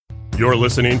You're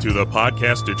listening to the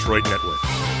Podcast Detroit Network.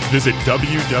 Visit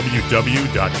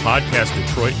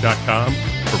www.podcastdetroit.com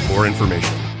for more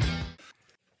information.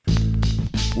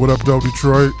 What up, though,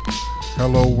 Detroit?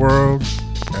 Hello, world,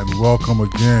 and welcome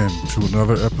again to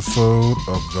another episode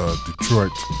of the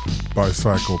Detroit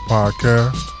Bycycle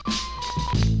podcast.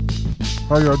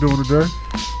 How y'all doing today?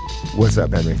 What's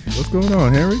up, Henry? What's going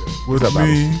on, Henry? With What's up,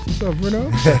 me, What's up, Bruno?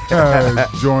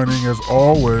 joining as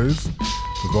always,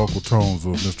 the vocal tones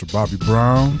of Mr. Bobby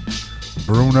Brown,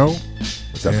 Bruno,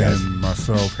 What's up, guys? and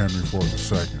myself, Henry Ford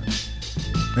II.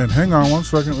 And hang on one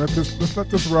second, let's let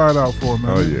this ride out for a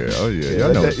minute. Oh yeah.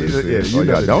 Y'all know what this is.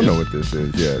 Y'all don't know what this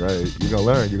is yet. Right. You're gonna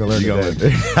learn. You're gonna learn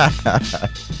today.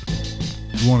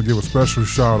 We want to give a special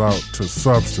shout out to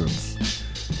Substance,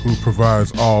 who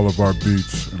provides all of our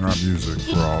beats and our music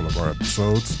for all of our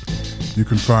episodes. You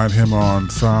can find him on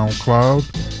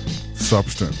SoundCloud.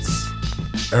 Substance.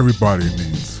 Everybody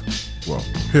needs, well,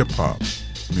 hip-hop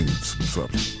needs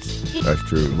substance. That's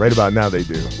true. Right about now they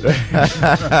do.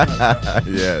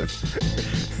 Yes.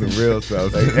 Some real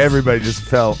stuff. Like everybody just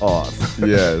fell off.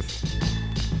 Yes.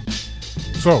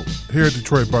 So, here at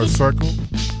Detroit Bycycle,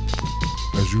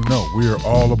 as you know, we are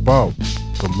all about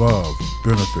the love,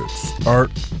 benefits,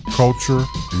 art, culture,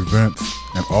 events,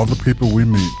 and all the people we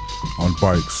meet on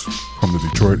bikes from the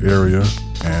Detroit area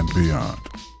and beyond.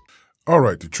 All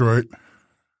right, Detroit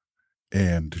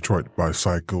and Detroit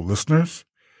Bycycle listeners.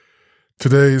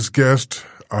 Today's guest,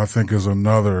 I think, is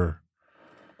another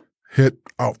hit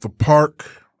out the park,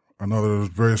 another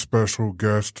very special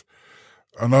guest,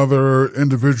 another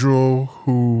individual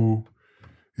who,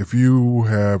 if you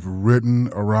have ridden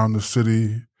around the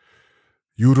city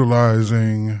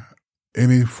utilizing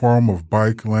any form of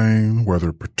bike lane,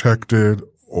 whether protected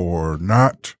or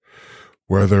not,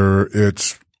 whether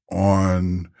it's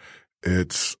on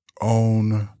its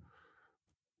own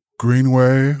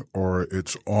greenway or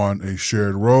it's on a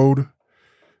shared road,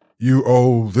 you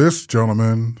owe this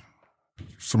gentleman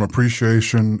some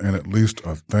appreciation and at least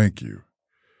a thank you.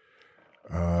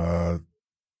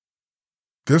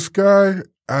 This guy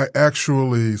I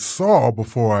actually saw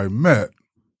before I met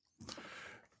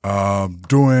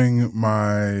doing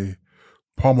my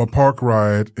Palmer Park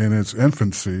ride in its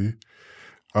infancy.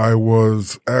 I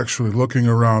was actually looking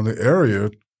around the area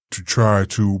to try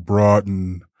to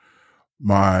broaden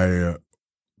my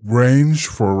range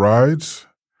for rides,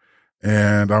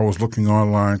 and I was looking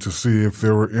online to see if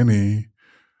there were any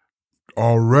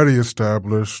already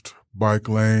established bike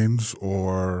lanes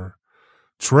or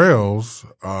trails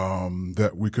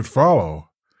that we could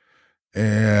follow.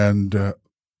 And lo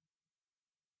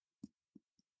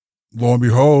and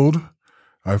behold,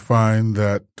 I find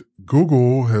that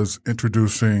Google is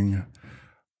introducing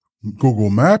Google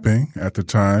Mapping at the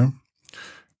time,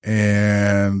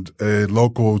 and a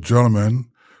local gentleman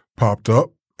popped up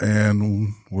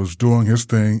and was doing his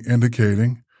thing,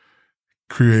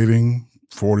 creating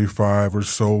 45 or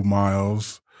so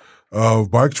miles of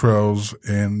bike trails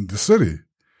in the city.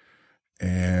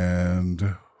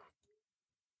 And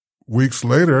weeks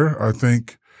later, I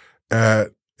think at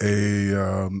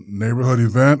a neighborhood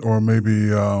event or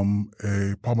maybe a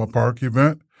Palmer Park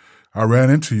event, I ran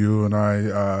into you and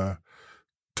I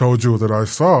told you that I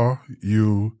saw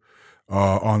you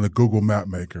on the Google Map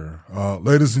Maker.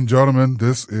 Ladies and gentlemen,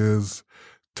 this is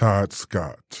Todd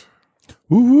Scott.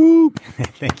 Woo-hoo.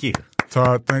 Thank you.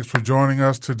 Todd, thanks for joining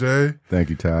us today. Thank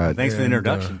you, Todd. Thanks for the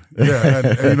introduction.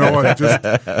 And you know what? Just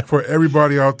for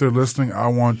everybody out there listening, I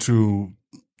want to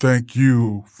thank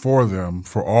you for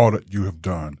all that you have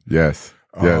done. Yes.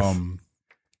 Yes.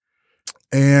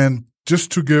 And just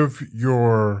to give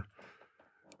your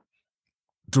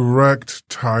direct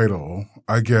title,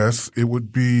 I guess it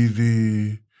would be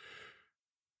the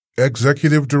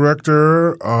executive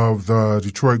director of the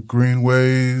Detroit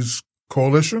Greenways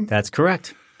Coalition. That's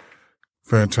correct.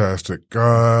 Fantastic.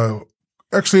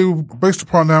 Actually, based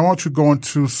upon that, I want you to go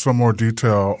into some more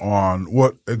detail on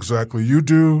what exactly you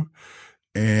do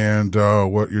and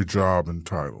what your job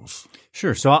entitles.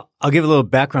 Sure. So I'll give a little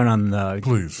background on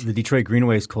the Detroit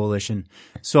Greenways Coalition.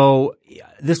 So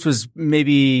this was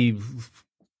maybe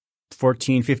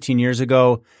 14, 15 years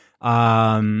ago.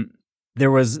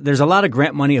 There's a lot of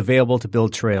grant money available to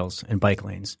build trails and bike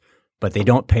lanes, but they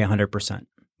don't pay 100%.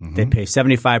 Mm-hmm. They pay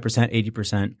 75%,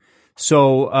 80%.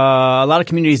 So a lot of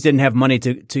communities didn't have money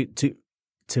to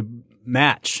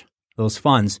match those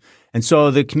funds. And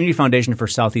so the Community Foundation for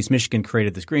Southeast Michigan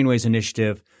created this Greenways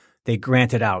initiative. They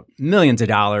granted out millions of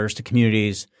dollars to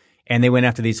communities, And they went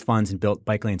after these funds and built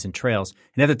bike lanes and trails.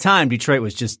 And at the time, Detroit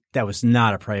that was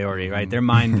not a priority, right? Their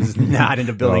mind was not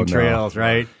into building trails,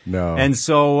 right? No. And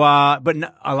so, but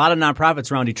a lot of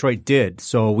nonprofits around Detroit did.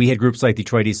 So we had groups like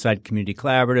Detroit East Side Community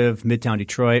Collaborative, Midtown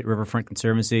Detroit, Riverfront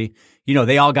Conservancy.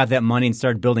 They all got that money and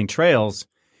started building trails.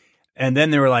 And then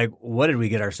they were like, what did we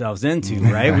get ourselves into,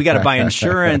 right? We got to buy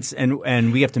insurance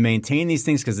and we have to maintain these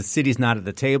things because the city's not at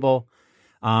the table.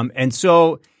 And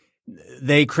so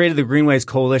they created the Greenways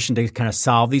Coalition to kind of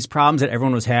solve these problems that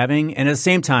everyone was having, and at the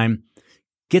same time,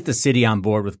 get the city on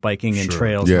board with biking and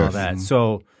trails and all that.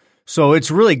 So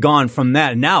it's really gone from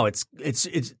that. And now it's.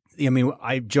 I mean,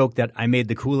 I joke that I made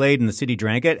the Kool-Aid and the city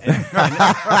drank it. And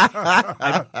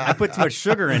I put too much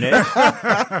sugar in it,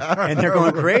 and they're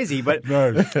going crazy. But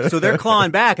so they're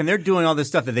clawing back, and they're doing all this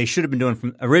stuff that they should have been doing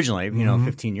from originally,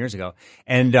 15 years ago.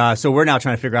 And so we're now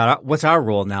trying to figure out what's our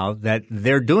role now that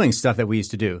they're doing stuff that we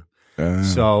used to do.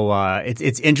 So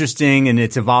it's interesting and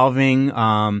it's evolving.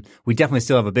 We definitely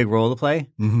still have a big role to play.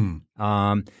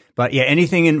 But yeah,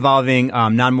 anything involving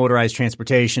non-motorized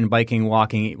transportation, biking,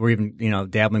 walking, we're even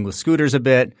dabbling with scooters a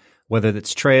bit, whether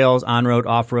it's trails, on-road,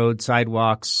 off-road,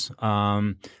 sidewalks,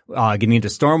 getting into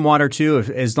stormwater too.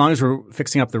 As long as we're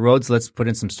fixing up the roads, let's put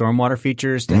in some stormwater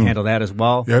features to handle that as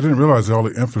well. Yeah, I didn't realize all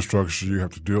the infrastructure you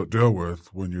have to deal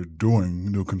with when you're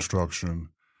doing new construction.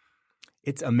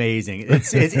 It's amazing. And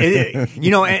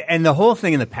the whole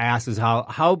thing in the past is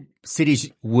how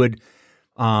cities would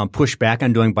push back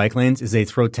on doing bike lanes is they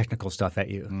throw technical stuff at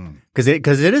you because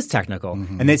it is technical,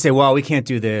 and they'd say, "Well, we can't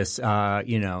do this,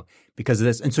 because of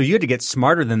this," and so you had to get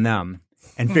smarter than them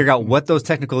and figure out what those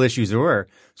technical issues were.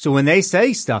 So when they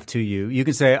say stuff to you, you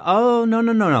can say, "Oh,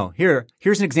 no.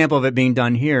 Here's an example of it being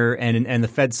done here, and the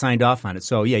Fed signed off on it.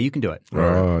 So yeah, you can do it."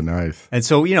 Oh, nice. And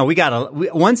so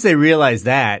once they realized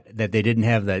that they didn't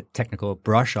have the technical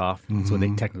brush off, that's what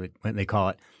they call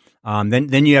it.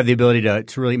 Then you have the ability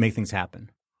to really make things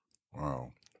happen.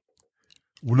 Wow.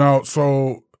 Well, now,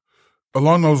 so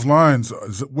along those lines,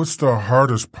 what's the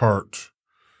hardest part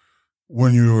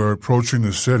when you are approaching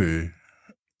the city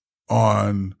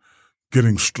on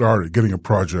getting a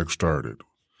project started?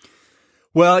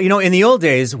 Well, in the old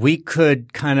days, we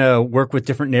could kind of work with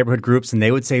different neighborhood groups and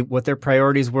they would say what their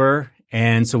priorities were.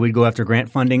 And so we'd go after grant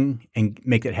funding and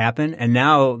make it happen. And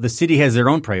now the city has their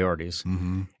own priorities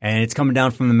and it's coming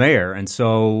down from the mayor. And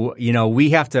so, we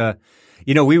have to,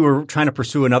 we were trying to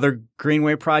pursue another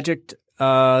Greenway project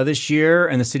this year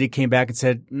and the city came back and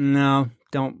said, no,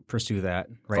 don't pursue that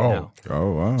now.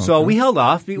 Oh, wow. So we held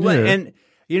off. And,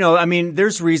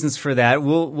 there's reasons for that.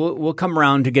 We'll come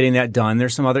around to getting that done.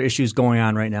 There's some other issues going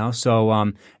on right now.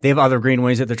 So, they have other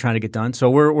greenways that they're trying to get done. So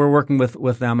we're working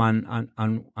with them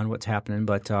on what's happening.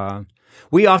 But,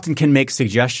 we often can make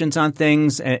suggestions on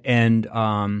things. And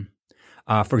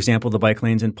for example, the bike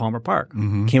lanes in Palmer Park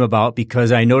came about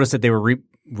because I noticed that they were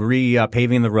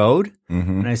repaving the road.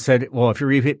 And I said, well, if you're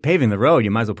repaving the road,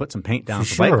 you might as well put some paint down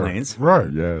for bike lanes. Right.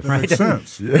 Yes. That makes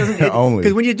sense.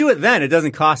 Because when you do it then, it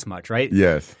doesn't cost much, right?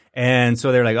 Yes. And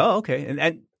so they're like, oh, okay.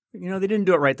 And they didn't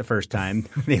do it right the first time.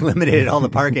 They eliminated all the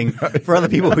parking for other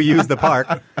people who use the park.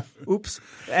 Oops.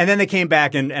 And then they came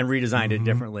back and redesigned it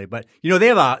differently. But, they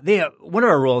have one of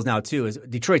our roles now too is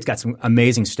Detroit's got some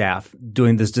amazing staff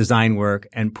doing this design work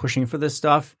and pushing for this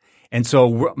stuff. And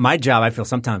so my job, I feel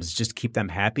sometimes, is just keep them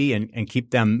happy and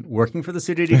keep them working for the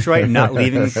city of Detroit and not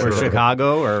leaving for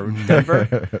Chicago or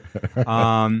Denver.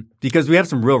 Because we have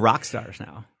some real rock stars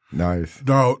now. Nice.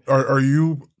 Now, are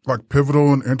you like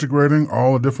pivotal in integrating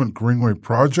all the different Greenway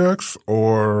projects,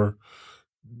 or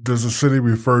does the city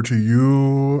refer to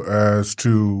you as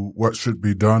to what should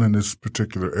be done in this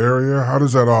particular area? How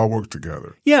does that all work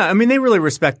together? Yeah, they really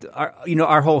respect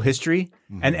our whole history,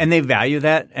 and they value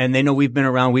that, and they know we've been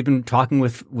around. We've been talking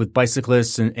with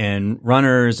bicyclists and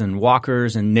runners and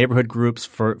walkers and neighborhood groups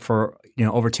for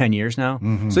over 10 years now.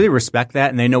 So they respect that,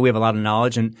 and they know we have a lot of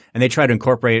knowledge, and they try to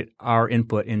incorporate our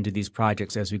input into these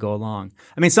projects as we go along.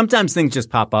 Sometimes things just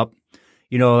pop up.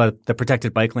 The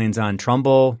protected bike lanes on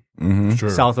Trumbull,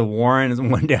 south of Warren.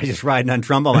 And one day I was just riding on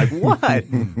Trumbull. I'm like, what?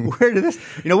 Where did this?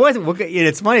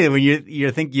 It's funny that when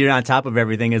you think you're on top of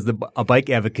everything as a bike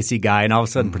advocacy guy, and all of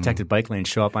a sudden protected bike lanes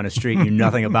show up on a street you know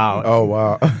nothing about. Oh,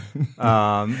 wow.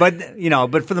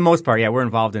 But for the most part, yeah, we're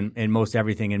involved in most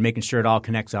everything and making sure it all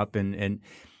connects up and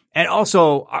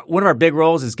also, one of our big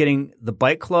roles is getting the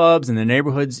bike clubs and the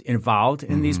neighborhoods involved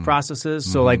in these processes.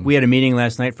 So, like, we had a meeting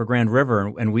last night for Grand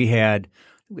River, and we had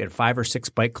 5 or 6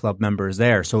 bike club members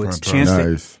there. So it's a chance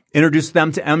to introduce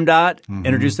them to MDOT,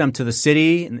 introduce them to the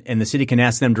city, and the city can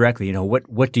ask them directly,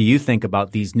 what do you think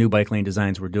about these new bike lane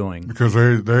designs we're doing? Because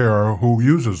they are who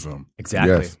uses them.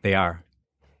 Exactly. Yes. They are.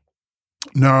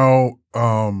 Now,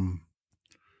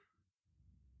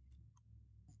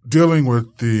 dealing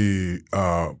with the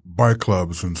bike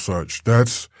clubs and such,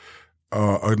 that's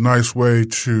a nice way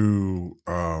to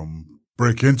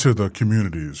break into the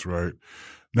communities, right?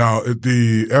 Now,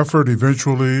 the effort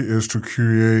eventually is to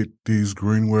create these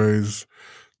greenways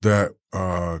that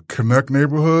connect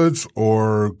neighborhoods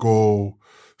or go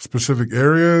specific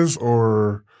areas,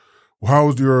 or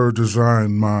how does your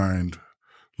design mind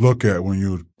look at when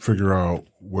you figure out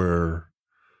where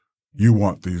you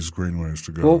want these greenways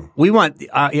to go? Well, we want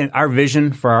our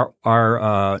vision for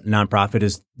our nonprofit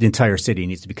is the entire city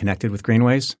needs to be connected with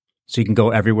greenways, so you can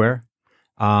go everywhere,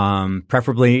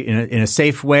 preferably in a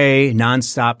safe way,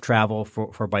 nonstop travel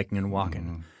for biking and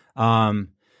walking.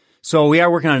 So we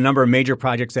are working on a number of major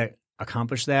projects that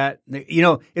accomplish that. You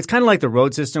know, it's kind of like the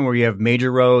road system where you have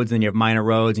major roads and you have minor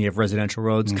roads and you have residential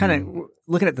roads. Kind of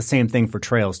looking at the same thing for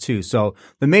trails too. So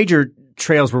the major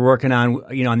trails we're working on,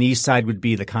 you know, on the east side would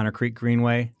be the Connor Creek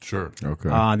Greenway. Sure. Okay.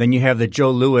 Then you have the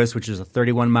Joe Louis, which is a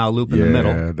 31-mile loop in the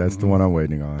middle. Yeah, that's the one I'm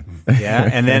waiting on. Yeah,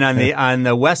 and then on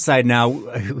the west side now,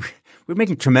 we're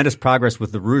making tremendous progress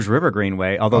with the Rouge River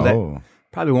Greenway, although that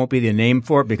probably won't be the name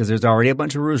for it because there's already a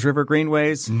bunch of Rouge River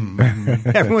Greenways.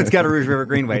 Everyone's got a Rouge River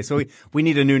Greenway, so we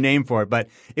need a new name for it. But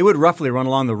it would roughly run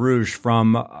along the Rouge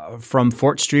from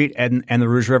Fort Street and the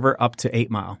Rouge River up to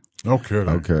 8 Mile.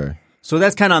 Okay. So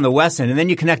that's kind of on the west end, and then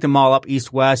you connect them all up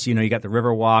east-west. You know, you got the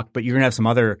River Walk, but you're gonna have some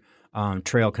other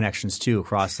trail connections too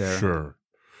across there. Sure.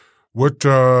 What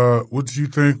do you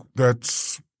think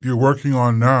you're working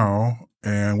on now,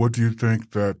 and what do you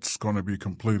think that's going to be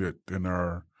completed in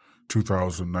our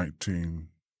 2019?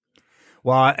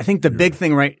 Well, I think the big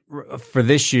thing for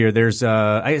this year, there's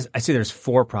I say there's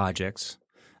 4 projects.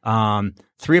 3 of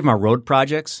them are road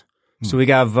projects. So we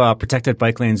have protected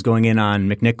bike lanes going in on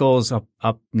McNichols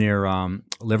up near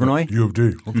Livernois. U of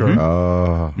D. Okay.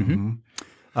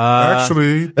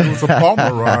 Actually, there was a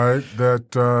Palmer ride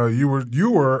that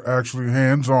you were actually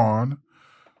hands on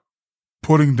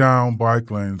putting down bike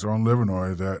lanes on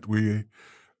Livernois that we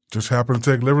just happened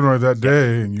to take Livernois that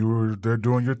day, and you were there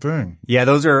doing your thing. Yeah,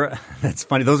 that's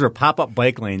funny. Those are pop-up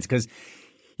bike lanes because,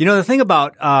 you know, the thing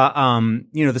about,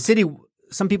 you know, the city,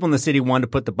 some people in the city wanted to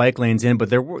put the bike lanes in, but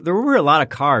there were a lot of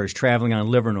cars traveling on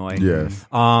Livernois. Yes.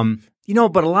 You know,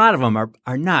 but a lot of them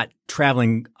are not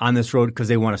traveling on this road because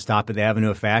they want to stop at the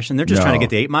Avenue of Fashion. They're just trying to get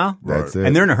to 8 Mile. That's it.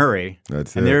 And they're in a hurry. And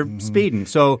they're speeding.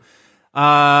 So,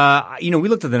 you know, we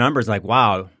looked at the numbers like,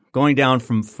 wow, going down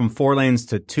from 4 lanes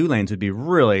to 2 lanes would be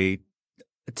really,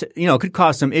 you know, it could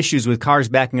cause some issues with cars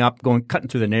backing up, cutting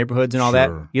through the neighborhoods and all that.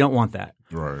 You don't want that.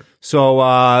 Right.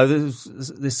 So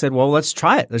they said, well, let's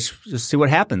try it. Let's just see what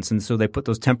happens. And so they put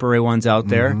those temporary ones out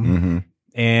there,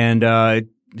 and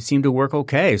it seemed to work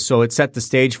okay. So it set the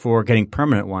stage for getting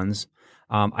permanent ones.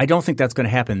 I don't think that's going to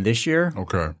happen this year.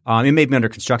 Okay. It may be under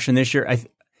construction this year. I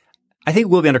think it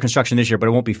will be under construction this year, but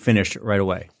it won't be finished right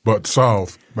away. But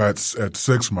south, at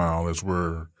 6 Mile is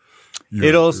where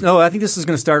I think this is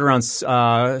going to start around 7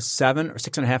 or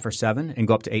 6.5 or 7 and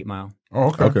go up to 8 Mile.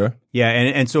 Oh, okay. Yeah,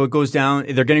 and so it goes down.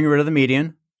 They're getting rid of the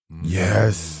median.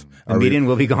 Yes. The median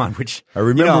will be gone, which I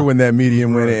remember when that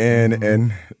median went in,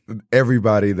 and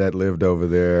everybody that lived over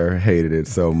there hated it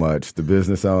so much. The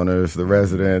business owners, the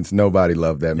residents, nobody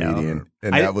loved that median,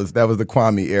 and that was the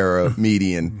Kwame era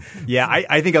median. Yeah,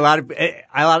 I think a lot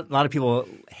of people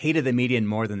hated the median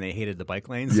more than they hated the bike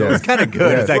lanes. So it's kind of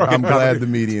good. Yes, it's like, I'm glad the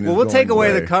median. Well, we'll take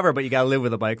away the cover, but you got to live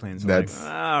with the bike lanes. So That's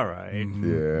all right.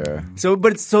 Yeah. So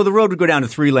the road would go down to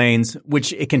 3 lanes,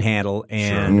 which it can handle,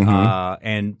 and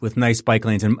and with nice bike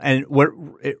lanes, and what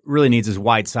it really needs is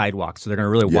wide sidewalks. So they're going to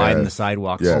really widen the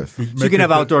sidewalks. Yes. So you can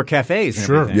have outdoor cafes.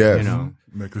 And everything, yes. You know.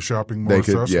 Make the shopping more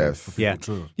accessible. For people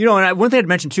too. You know, and one thing I'd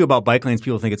mention too about bike lanes,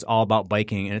 people think it's all about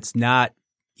biking, and it's not.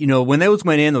 You know, when those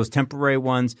went in, those temporary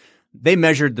ones, they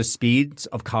measured the speeds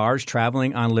of cars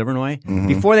traveling on Livernois.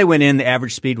 Before they went in, the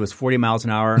average speed was 40 miles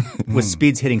an hour, with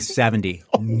speeds hitting 70.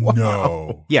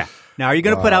 No. Yeah. Now, are you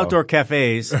going to put outdoor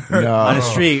cafes on a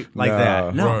street like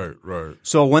that? No. Right.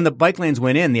 So when the bike lanes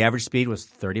went in, the average speed was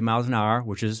 30 miles an hour,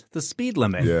 which is the speed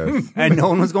limit. Yes. And no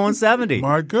one was going 70.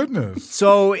 My goodness.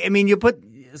 So, I mean,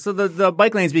 the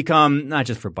bike lanes become not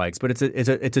just for bikes, but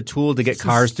it's a tool to get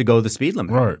cars to go the speed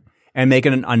limit. Right. And make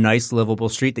it a nice, livable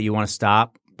street that you want to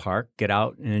stop, park, get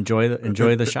out, and enjoy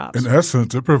the shops. In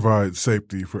essence, it provides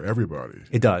safety for everybody.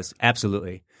 It does,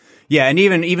 absolutely. Yeah, and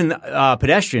even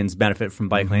pedestrians benefit from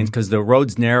bike lanes because the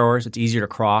road's narrower, so it's easier to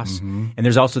cross, and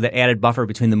there's also the added buffer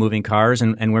between the moving cars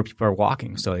and where people are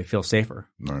walking, so they feel safer.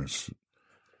 Nice.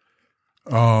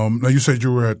 Now you said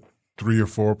you were at 3 or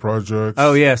 4 projects.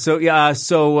 Oh yeah,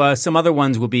 so some other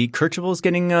ones will be Kirchhoff's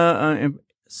getting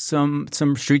some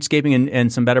streetscaping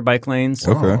and some better bike lanes.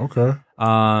 Okay.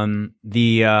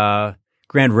 The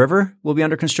Grand River will be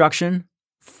under construction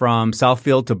from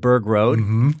Southfield to Berg Road.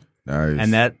 Mm-hmm. Nice.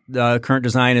 And that current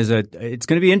design it's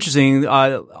going to be interesting.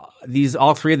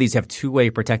 All three of these have two-way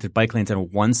protected bike lanes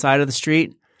on one side of the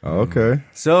street. Okay.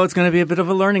 So it's going to be a bit of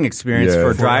a learning experience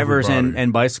for drivers everybody.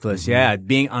 and bicyclists. Mm-hmm. Yeah,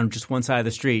 being on just one side of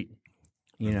the street.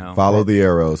 Follow the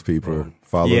arrows, people.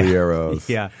 Follow the arrows.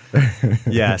 Yeah.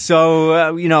 Yeah.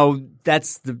 So,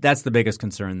 that's the biggest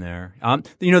concern there.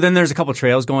 Then there's a couple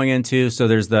trails going into. So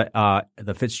there's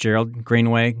the Fitzgerald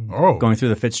Greenway going through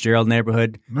the Fitzgerald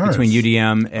neighborhood between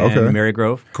UDM and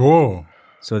Marygrove. Cool.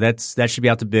 So that should be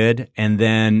out to bid. And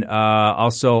then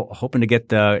also hoping to get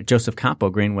the Joseph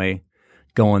Campo Greenway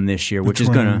going this year, which is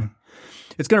going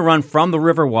to run from the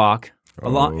Riverwalk.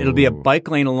 It'll be a bike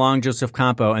lane along Joseph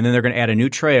Campo, and then they're going to add a new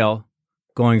trail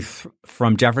going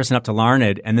from Jefferson up to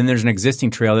Larned, and then there's an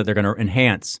existing trail that they're going to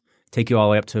enhance, take you all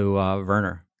the way up to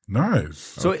Werner. Nice.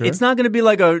 So it's not going to be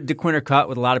like a DeQuinter cut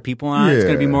with a lot of people on it. It's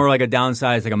going to be more like a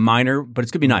downsized, like a minor, but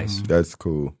it's going to be nice. That's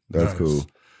cool. That's cool.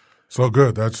 So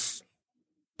good.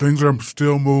 Things are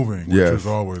still moving, which is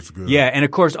always good. Yeah, and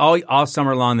of course, all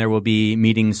summer long there will be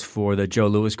meetings for the Joe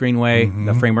Louis Greenway. Mm-hmm.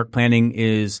 The framework planning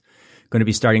is going to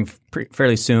be starting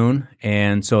fairly soon,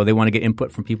 and so they want to get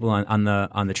input from people on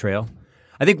the trail.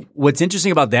 I think what's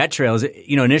interesting about that trail is,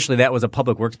 initially that was a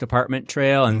Public Works Department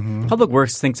trail, and Public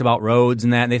Works thinks about roads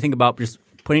and that, and they think about just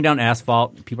putting down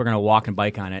asphalt. People are going to walk and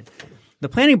bike on it. The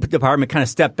planning department kind of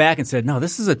stepped back and said, no,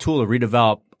 this is a tool to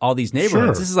redevelop all these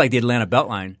neighborhoods. This is like the Atlanta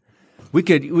Beltline. We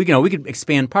could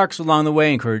expand parks along the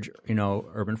way, encourage,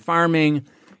 urban farming,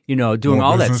 doing more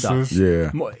all businesses. that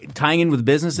stuff. Yeah. Tying in with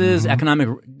businesses, economic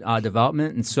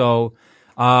development. And so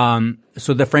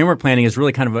the framework planning is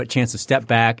really kind of a chance to step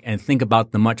back and think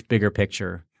about the much bigger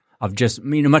picture of just,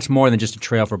 much more than just a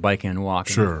trail for biking and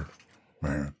walking. Sure,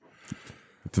 man.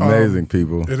 It's amazing,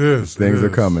 people. It is. Things are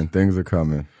coming. Things are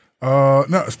coming.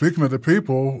 Now, speaking of the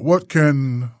people, what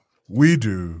can we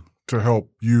do to help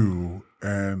you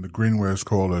and the Greenways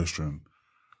Coalition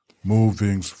move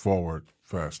things forward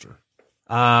faster?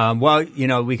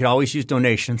 We could always use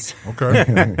donations.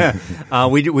 Okay.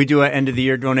 We do an end of the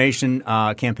year donation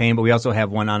campaign, but we also have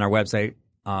one on our website.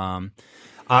 And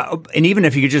even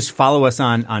if you could just follow us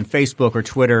on Facebook or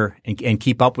Twitter and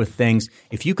keep up with things,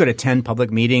 if you could attend public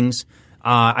meetings,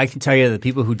 I can tell you that the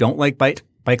people who don't like bike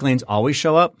lanes always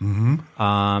show up. Mm-hmm.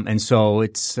 And so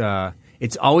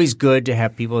it's always good to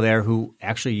have people there who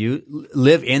actually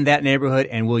live in that neighborhood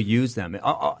and will use them.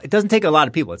 It doesn't take a lot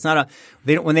of people. It's not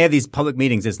when they have these public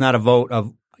meetings, it's not a vote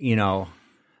of,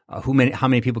 how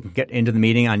many people can get into the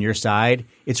meeting on your side.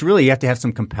 It's really, you have to have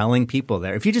some compelling people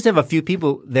there. If you just have a few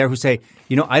people there who say,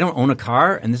 I don't own a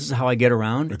car and this is how I get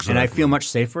around and I feel much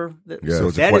safer.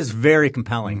 So that is very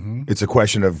compelling. Mm-hmm. It's a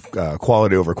question of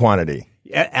quality over quantity.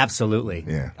 Yeah, absolutely.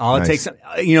 Yeah. It takes,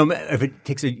 if it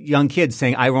takes a young kid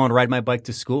saying, I want to ride my bike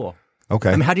to school. Okay.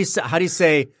 I mean, how do you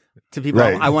say to people,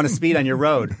 I want to speed on your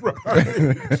road?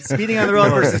 Speeding on the road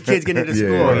versus kids getting to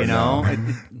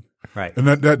school, Right. And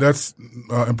that's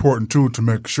important too, to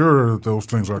make sure those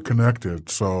things are connected.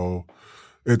 So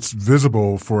it's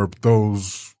visible for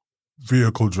those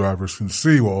vehicle drivers can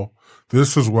see, well,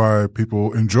 this is why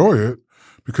people enjoy it,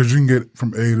 because you can get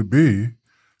from A to B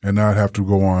and not have to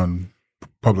go on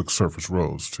public surface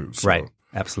roads too. So. Right.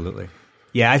 Absolutely.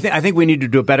 Yeah. I think we need to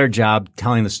do a better job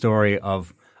telling the story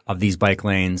of these bike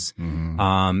lanes,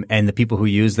 and the people who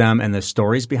use them and the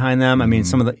stories behind them. I mean,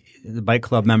 some of the bike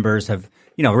club members have,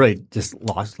 really just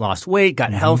lost weight,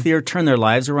 gotten healthier, turned their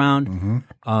lives around.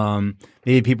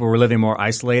 Maybe people were living more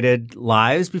isolated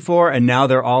lives before, and now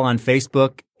they're all on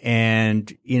Facebook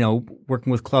and,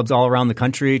 working with clubs all around the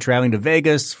country, traveling to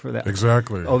Vegas for that.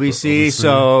 Exactly. OVC.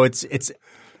 So it's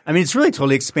really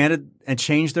totally expanded and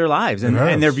changed their lives and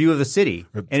their view of the city.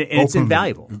 It's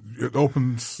invaluable. It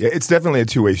opens. Yeah, it's definitely a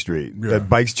two-way street. Yeah. That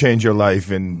bikes change your life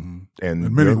and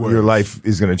your life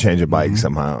is going to change a bike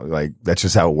somehow. Like, that's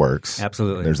just how it works.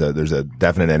 Absolutely. There's a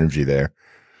definite energy there.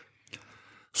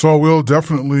 So we'll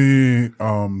definitely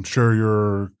share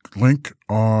your link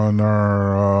on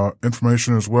our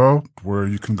information as well, where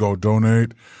you can go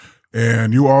donate.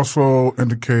 And you also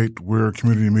indicate where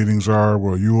community meetings are,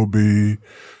 where you will be,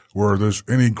 where there's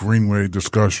any Greenway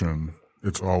discussion.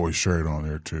 It's always shared on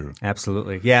there too.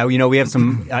 Absolutely. Yeah, we have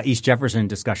some East Jefferson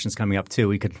discussions coming up too.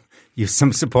 We could use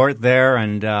some support there,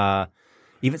 and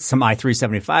even some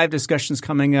I-375 discussions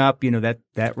coming up.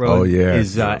 That road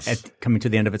is coming to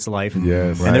the end of its life.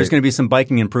 Yes. And there's going to be some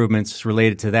biking improvements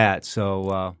related to that.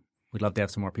 So We'd love to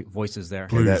have some more voices there.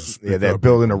 Please, that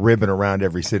building a ribbon around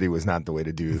every city was not the way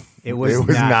to do. It was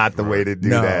not the way to do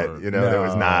that. It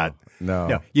was not.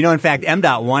 No. In fact,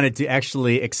 MDOT wanted to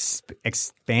actually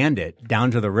expand it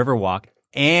down to the Riverwalk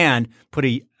and put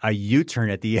a U-turn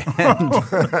at the end.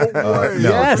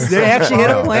 Yes, they actually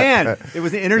had a plan. It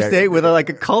was an interstate with a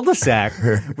cul-de-sac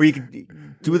where you could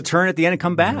do the turn at the end and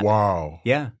come back. Wow.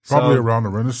 Yeah. Probably around the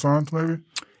Renaissance, maybe?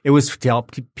 It was to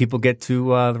help people get to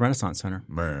the Renaissance Center.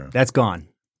 Man. That's gone.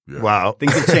 Yeah. Wow.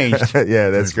 Things have changed. Yeah,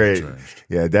 that's great.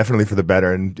 Yeah, definitely for the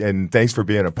better. And thanks for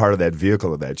being a part of that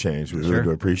vehicle of that change. We really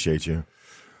do appreciate you.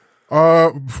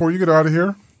 Before you get out of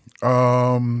here,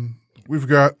 we've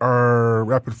got our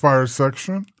rapid fire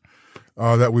section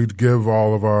that we give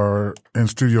all of our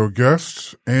in-studio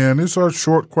guests. And these are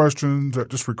short questions that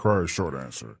just require a short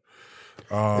answer.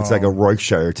 It's like a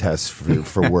Rorschach test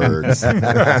for words.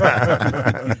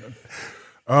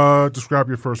 Describe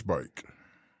your first bike.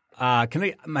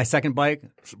 My second bike?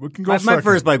 We can go my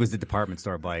first bike was the department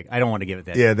store bike. I don't want to give it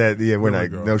that. Yeah, we're not,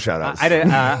 no shout outs. I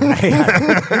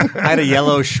had a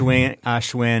yellow Schwinn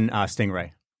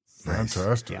Stingray.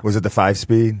 Fantastic. Yeah. Was it the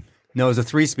 5-speed? No, it was a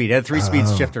 3-speed. It had a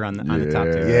 3-speed shifter on the top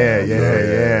too.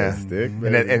 Yeah. Stick,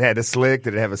 and it had a slick.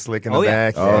 Did it have a slick in the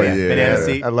back? Oh, yeah. It had a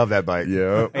seat. I love that bike.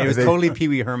 Yeah. It was totally Pee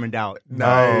Wee Herman'd out. No,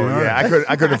 yeah,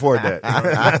 I couldn't afford that.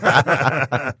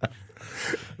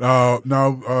 Now,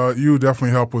 you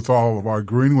definitely help with all of our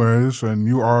greenways, and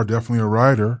you are definitely a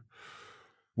rider.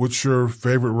 What's your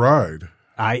favorite ride?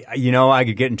 I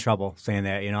could get in trouble saying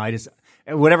that.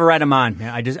 Whatever ride I'm on,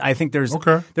 man. I think there's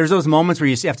those moments where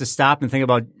you have to stop and think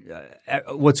about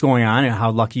what's going on and how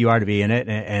lucky you are to be in it,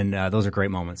 and those are great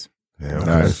moments. Yeah,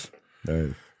 nice.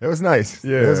 It was nice.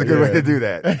 Yeah, it was a good way to do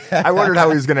that. I wondered how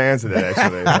he was going to answer that.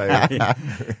 Actually,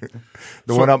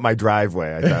 the one up my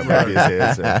driveway. I thought maybe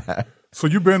his answer. So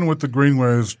you've been with the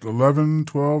Greenways 11,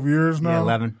 12 years now? Yeah,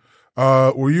 11.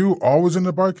 Were you always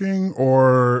into biking,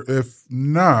 or if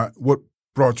not, what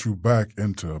brought you back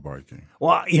into biking?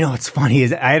 Well, what's funny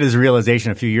is I had this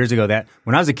realization a few years ago that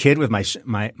when I was a kid with my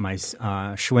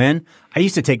Schwinn, I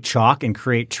used to take chalk and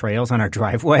create trails on our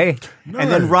driveway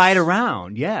and then ride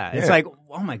around. Yeah. It's like,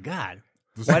 oh my God.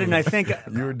 Why didn't I think?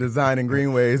 You were designing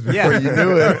greenways before you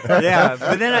knew it. Yeah,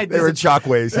 but then they were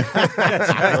chalkways.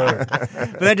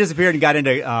 But then I disappeared and got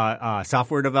into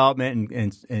software development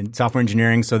and software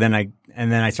engineering. So then I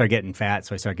started getting fat.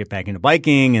 So I started getting back into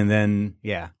biking, and then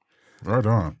right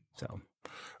on. So,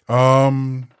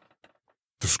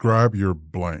 describe your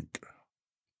blank.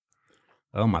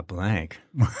 Oh, my blank.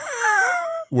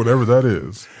 Whatever that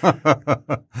is.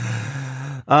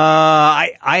 I'm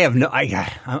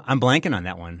blanking on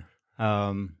that one.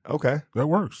 Okay, that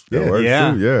works. That works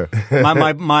too, yeah.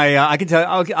 my I can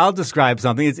tell. I'll describe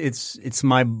something. It's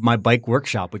my bike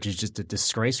workshop, which is just a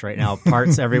disgrace right now.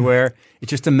 Parts everywhere. It's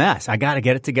just a mess. I got to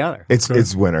get it together.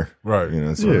 It's winter, right?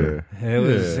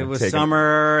 It was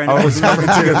summer, and it wasn't too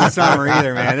good in the summer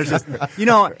either, man. There's just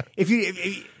if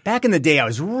you back in the day, I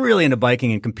was really into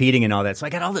biking and competing and all that. So I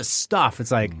got all this stuff.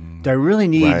 It's like, do I really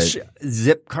need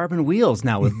zip carbon wheels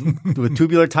now with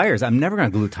tubular tires? I'm never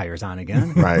going to glue tires on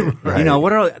again. Right.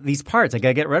 What are these parts? I got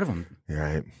to get rid of them.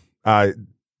 Right.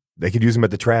 They could use them at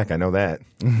the track. I know that.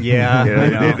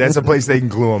 Yeah. That's a place they can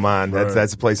glue them on. Right.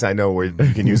 That's a place I know where you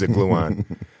can use a glue on.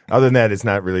 Other than that, it's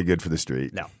not really good for the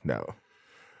street. No. All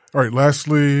right.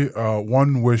 Lastly,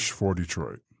 one wish for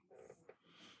Detroit.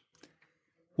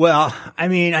 Well, I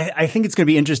mean, I think it's going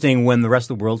to be interesting when the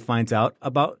rest of the world finds out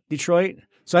about Detroit.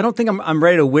 So I don't think I'm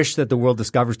ready to wish that the world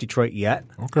discovers Detroit yet.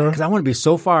 Okay. Because I want to be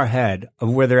so far ahead of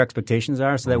where their expectations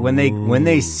are, so that when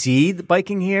they see the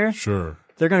biking here, sure,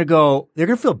 they're going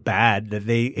to feel bad that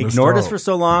they ignored us for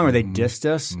so long, or they dissed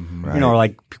us. Right. Or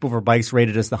like People for Bikes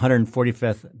rated us the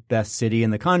 145th best city in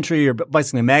the country, or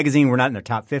Bicycling Magazine, we're not in their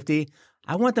top 50.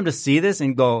 I want them to see this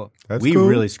and go, we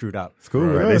really screwed up. It's cool.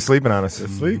 Right. They're sleeping on us. They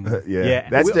sleep. Yeah.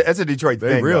 That's a Detroit thing.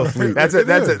 They real sleep. That's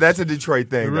a Detroit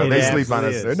thing. They sleep on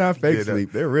us. They're not fake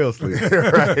sleep. They're real sleep.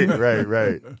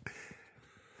 Right.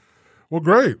 Well,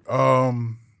 great.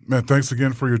 Man, thanks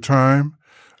again for your time.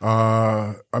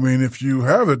 If you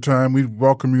have the time, we'd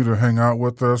welcome you to hang out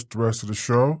with us the rest of the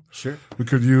show. Sure. We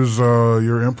could use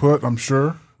your input, I'm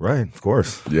sure. Right, of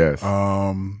course. Yes.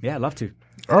 Yeah, I'd love to.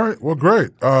 All right. Well,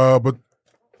 great. But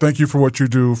thank you for what you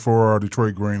do for our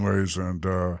Detroit Greenways, and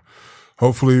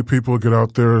hopefully people get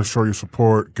out there, show your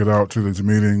support, get out to these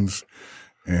meetings,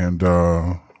 and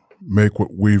make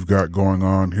what we've got going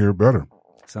on here better.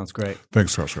 Sounds great.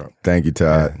 Thanks, Scott. Thank you,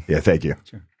 Todd. Yeah, thank you.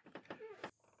 Sure.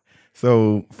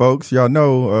 So, folks, y'all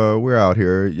know we're out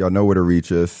here. Y'all know where to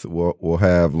reach us. We'll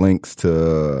have links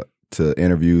to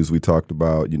interviews we talked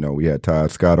about. We had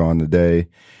Todd Scott on today.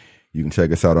 You can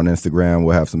check us out on Instagram.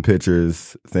 We'll have some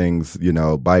pictures, things,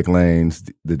 bike lanes,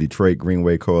 the Detroit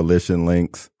Greenway Coalition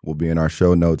links will be in our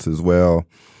show notes as well.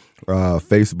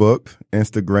 Facebook,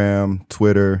 Instagram,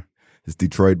 Twitter. It's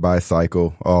Detroit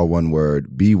Bycycle, all one word,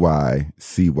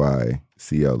 BYCYCLE,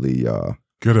 y'all.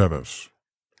 Get at us.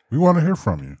 We want to hear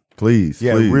from you. Please,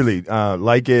 please. Really.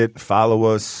 Like it, follow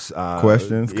us.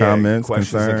 Questions, comments,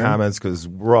 concerns. And comments, because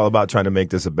we're all about trying to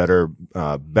make this a better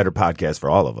podcast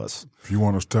for all of us. If you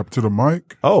want to step to the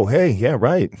mic. Oh, hey, yeah,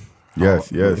 right.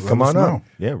 Yes. Come on up.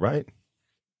 Yeah, right.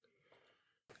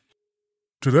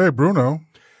 Today, Bruno.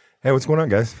 Hey, what's going on,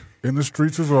 guys? In the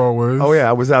streets as always. Oh yeah,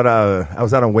 I was out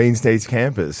on Wayne State's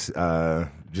campus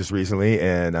just recently,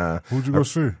 and who'd you go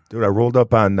see? Dude, I rolled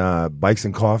up on Bikes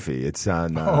and Coffee. It's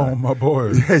on oh my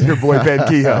boy, your boy Ben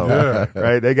Kehoe. Yeah,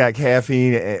 right. They got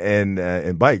caffeine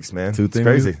and bikes, man. Two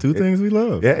things we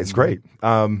love. Yeah, it's great.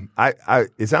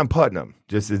 It's on Putnam.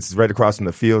 It's right across from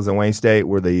the fields in Wayne State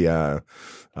where the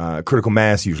critical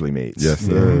mass usually meets. Yes,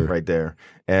 sir. Right there,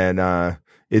 and.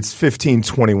 It's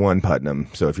 1521 Putnam,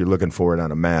 so if you're looking for it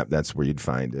on a map, that's where you'd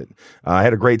find it. I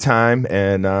had a great time,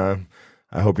 and I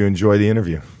hope you enjoy the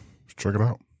interview. Let's check it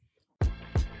out.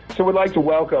 So we'd like to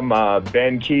welcome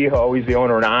Ben Kehoe. He's the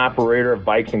owner and operator of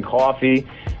Bikes and Coffee,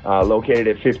 located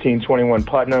at 1521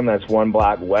 Putnam. That's one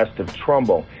block west of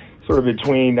Trumbull, sort of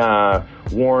between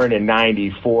Warren and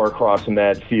 94, crossing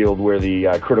that field where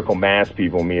the critical mass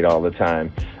people meet all the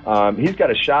time. He's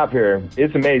got a shop here.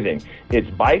 It's amazing. It's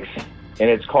bikes and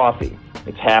it's coffee.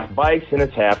 It's half bikes and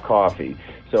it's half coffee.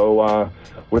 So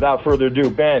without further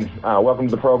ado, Ben, welcome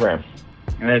to the program.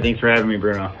 Hey, thanks for having me,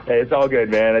 Bruno. Hey, it's all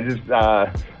good, man. I just,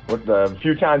 with the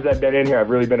few times I've been in here, I've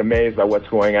really been amazed by what's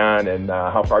going on and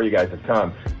how far you guys have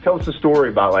come. Tell us the story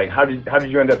about, how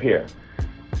did you end up here?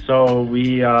 So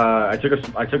I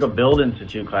took a Build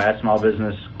Institute class, small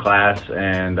business class,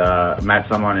 and met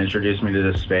someone, introduced me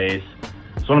to this space.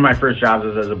 So one of my first jobs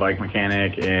was as a bike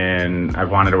mechanic, and I've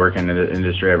wanted to work in the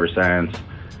industry ever since.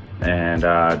 And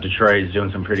Detroit's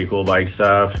doing some pretty cool bike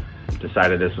stuff.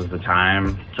 Decided this was the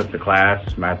time. Took the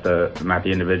class, met the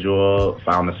individual,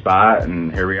 found the spot,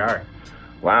 and here we are.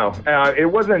 Wow, it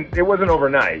wasn't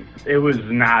overnight. It was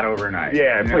not overnight.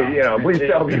 Yeah, please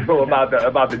tell people about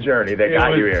the journey that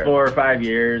got you here. 4 or 5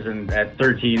 years, and at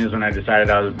 13 is when I decided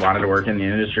I wanted to work in the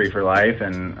industry for life,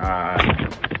 and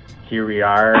here we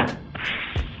are.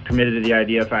 Committed to the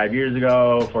idea 5 years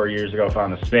ago. 4 years ago,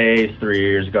 found the space. 3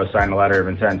 years ago, signed a letter of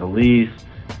intent to lease.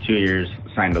 2 years,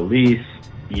 signed a lease.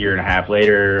 A year and a half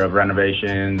later of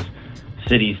renovations,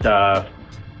 city stuff.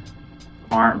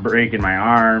 Breaking my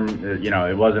arm.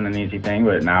 It wasn't an easy thing,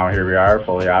 but now here we are,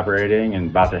 fully operating and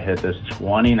about to hit this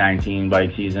 2019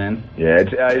 bike season. Yeah,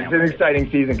 it's an exciting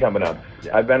season coming up.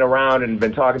 I've been around and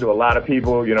been talking to a lot of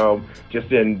people, just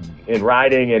in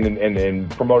riding and in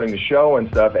promoting the show and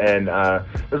stuff. And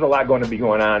there's a lot going to be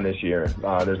going on this year.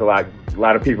 There's a lot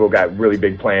of people got really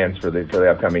big plans for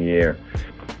the upcoming year.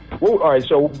 Well, all right,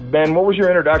 so Ben, what was your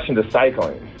introduction to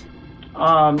cycling?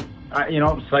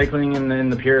 Cycling in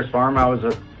the purest form, I was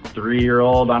a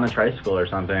 3-year-old on a tricycle or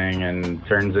something, and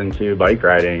turns into bike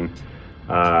riding.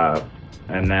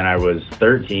 And then I was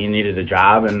 13, needed a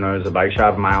job, and there was a bike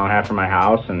shop a mile and a half from my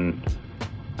house, and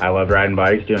I loved riding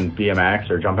bikes, doing BMX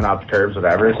or jumping off the curbs,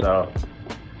 whatever. So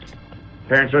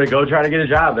parents were like, go try to get a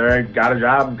job. There, I got a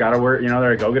job, got to work,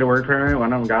 they're like, go get a work permit.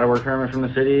 Went up, got a work permit from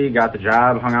the city, got the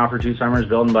job, hung out for 2 summers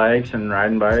building bikes and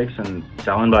riding bikes and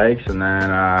selling bikes, and then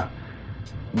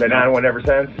been on one ever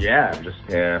since? Yeah.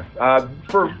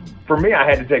 For me, I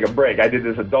had to take a break. I did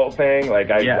this adult thing.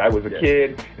 I was a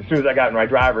kid. As soon as I got my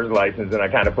driver's license, and I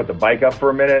kind of put the bike up for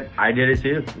a minute. I did it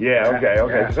too. Yeah, okay.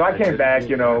 Yeah, so I came back,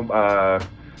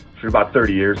 about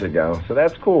 30 years ago. So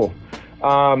that's cool.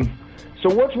 So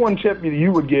what's one tip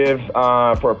you would give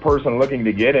for a person looking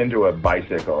to get into a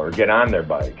bicycle or get on their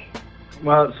bike?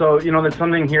 Well, so, that's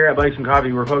something here at Bikes and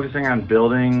Coffee. We're focusing on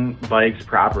building bikes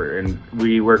proper, and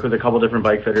we work with a couple different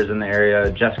bike fitters in the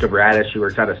area. Jessica Braddis, she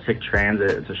works out of Sick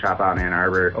Transit. It's a shop out in Ann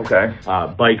Arbor. Okay.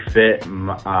 Bike Fit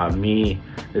Me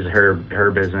is her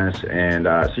business, and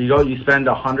so you spend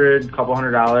couple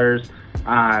 $100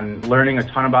 on learning a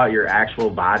ton about your actual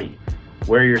body,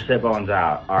 where your sit bones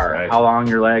are, right. How long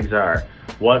your legs are,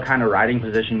 what kind of riding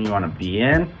position you want to be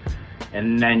in,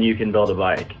 and then you can build a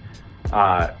bike.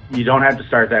 You don't have to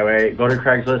start that way. Go to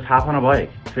Craigslist, hop on a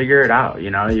bike, figure it out.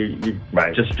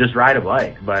 Right. Just ride a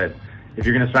bike. But if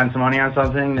you're going to spend some money on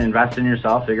something, invest in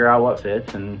yourself, figure out what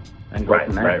fits, and go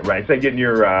from there. Right. It's like getting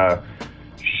your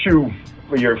shoe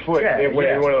for your foot in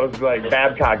one of those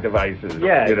Babcock devices.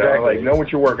 Yeah, exactly. Know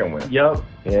what you're working with. Yep.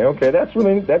 Yeah. Okay. That's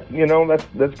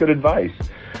good advice.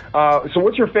 So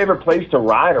what's your favorite place to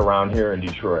ride around here in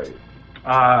Detroit?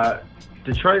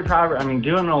 Detroit, probably. I mean,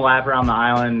 doing a lap around the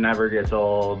island never gets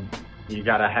old. You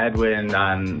got a headwind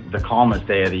on the calmest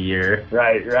day of the year.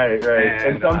 Right.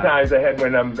 And sometimes a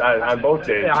headwind on both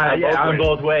days. On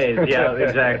both ways. Yeah,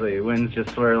 exactly. Wind's just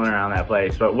swirling around that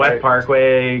place. But West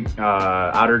Parkway,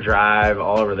 Outer Drive,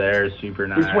 all over there is super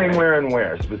nice. Between where and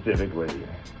where specifically?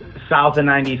 South of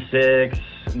 96,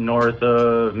 north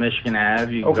of Michigan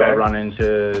Ave. You can go run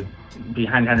into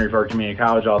behind Henry Ford Community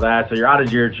College, all that. So you're out of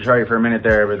Detroit for a minute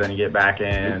there, but then you get back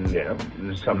in. Yeah,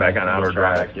 and just come back on Outer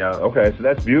Drive. Yeah. Okay, so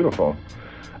that's beautiful.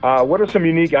 What are some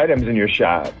unique items in your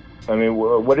shop? I mean,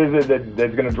 what is it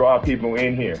that's going to draw people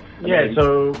in here?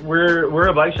 So we're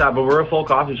a bike shop, but we're a full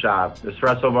coffee shop.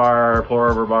 Espresso bar,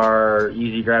 pour-over bar,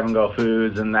 easy grab-and-go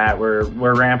foods, and that we're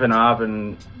ramping up,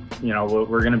 and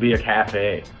we're going to be a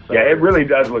cafe. So. Yeah, it really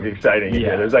does look exciting.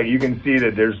 Yeah. There's you can see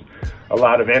that there's a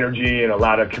lot of energy and a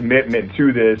lot of commitment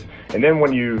to this. And then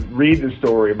when you read the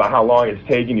story about how long it's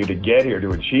taken you to get here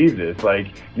to achieve this,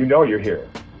 you're here.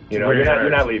 You're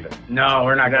not leaving. No,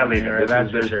 we're not leaving.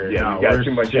 That's for sure. Yeah, you got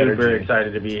too much energy. Super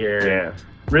excited to be here. Yeah.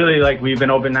 Really, we've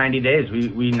been open 90 days.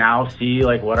 We now see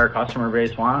what our customer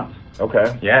base wants.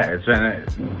 Okay. Yeah, it's been a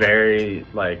very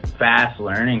fast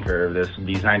learning curve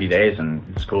these 90 days, and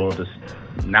it's cool to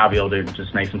now be able to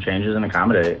just make some changes and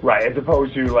accommodate. Right, as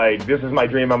opposed to this is my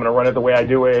dream, I'm going to run it the way I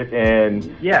do it, and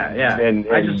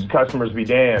and customers be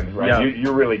damned. Right, yeah.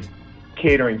 You're really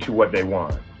catering to what they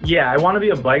want. Yeah, I want to be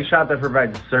a bike shop that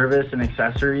provides service and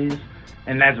accessories,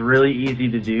 and that's really easy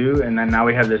to do. And then now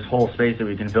we have this whole space that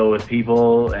we can fill with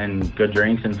people and good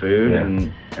drinks and food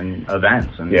and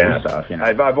events and stuff.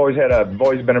 I've always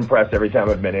been impressed every time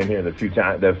I've been in here. The few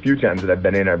times that I've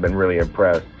been in, I've been really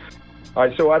impressed. All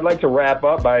right, so I'd like to wrap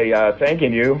up by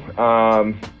thanking you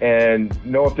and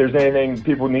know if there's anything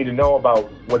people need to know about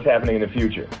what's happening in the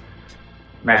future.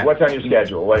 Man, what's on your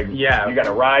schedule? You got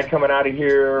a ride coming out of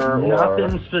here?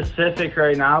 Nothing specific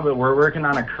right now, but we're working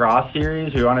on a cross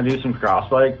series. We want to do some cross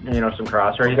bike, some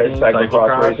cross racing. Okay, cycle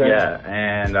cross racing. Yeah,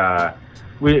 and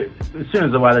as soon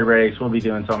as the weather breaks, we'll be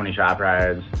doing so many shop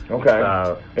rides.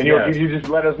 Okay. And you just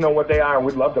let us know what they are.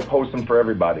 We'd love to post them for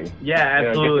everybody. Yeah,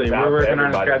 absolutely. We're working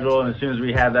on a schedule, and as soon as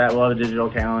we have that, we'll have a digital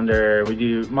calendar. We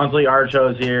do monthly art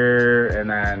shows here, and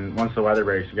then once the weather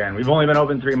breaks again. We've only been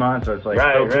open 3 months, so it's so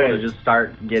cool to just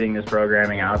start getting this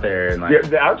programming out there. And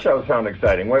the art shows sound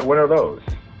exciting. When are those?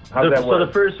 How's that work? So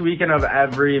the first weekend of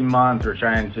every month, we're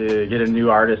trying to get a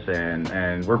new artist in,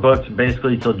 and we're booked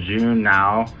basically till June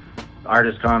now.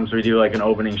 Artist comes, we do an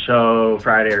opening show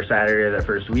Friday or Saturday that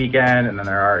first weekend, and then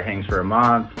their art hangs for a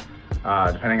month,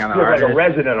 depending on the artist. Like a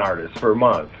resident artist for a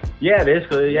month. Yeah,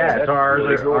 basically, yeah. So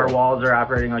our walls are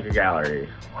operating like a gallery.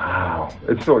 Wow,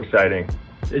 it's so exciting.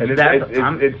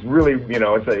 It's really,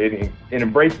 it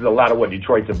embraces a lot of what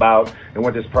Detroit's about, and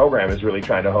what this program is really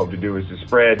trying to hope to do is to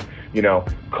spread,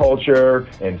 culture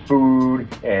and food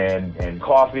and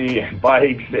coffee and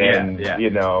bikes and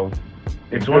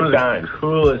It's one of the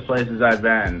coolest places I've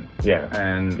been. Yeah.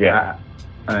 And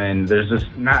I mean, there's just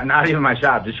not even my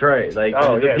shop, Detroit.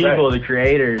 The people, the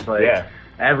creators,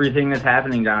 everything that's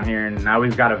happening down here. And now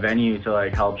we've got a venue to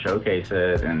help showcase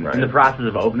it. And in the process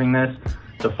of opening this,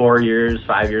 the 5 years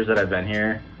that I've been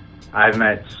here, I've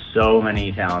met so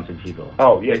many talented people.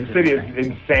 Oh, yeah. The city is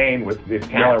insane with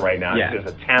talent right now. It's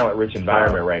just a talent-rich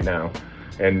environment right now.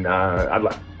 And I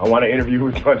want to interview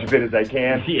as much of it as I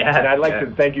can. Yeah, and I'd like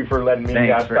to thank you for letting me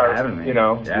having me.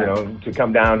 To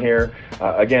come down here.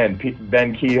 Again,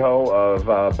 Ben Kehoe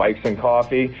of Bikes and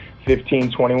Coffee,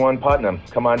 1521 Putnam.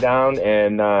 Come on down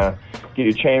and get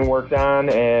your chain worked on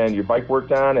and your bike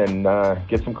worked on and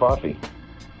get some coffee.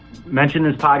 Mention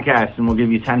this podcast and we'll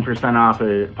give you 10%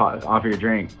 off your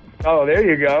drink. Oh, there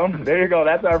you go. There you go.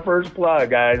 That's our first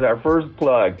plug, guys. Our first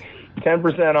plug.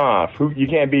 10% off. You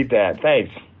can't beat that.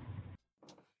 Thanks.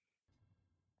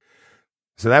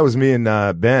 So that was me and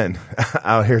Ben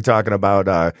out here talking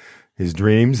about his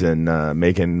dreams and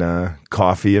making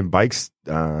coffee and bikes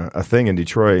a thing in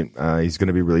Detroit. He's going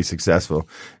to be really successful.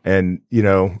 And,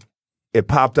 it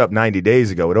popped up 90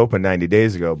 days ago. It opened 90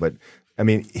 days ago, but I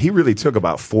mean, he really took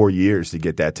about 4 years to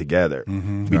get that together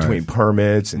between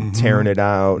permits and tearing it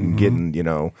out and getting,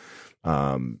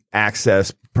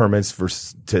 access permits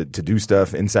to do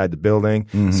stuff inside the building.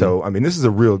 So I mean, this is a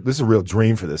real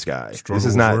dream for this guy. This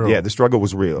is not the struggle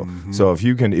was real. So if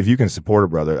you can support a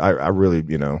brother, I really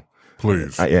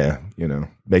please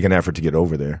make an effort to get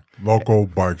over there. Local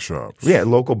bike shops. Yeah,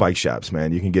 local bike shops,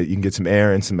 man. You can get some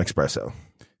air and some espresso.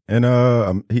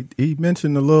 And he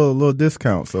mentioned a little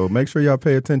discount, so make sure y'all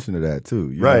pay attention to that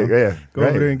too. Right, know? yeah. Go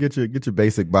over there and get your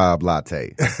basic Bob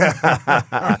latte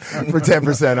For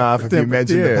 10% off if you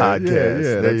mention the podcast. Yeah,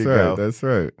 there that's you right. go. That's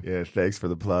right. Yeah, thanks for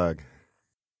the plug.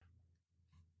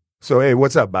 So, hey,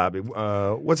 what's up, Bobby?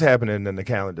 What's happening in the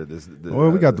calendar?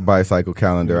 Well, we got the Bycycle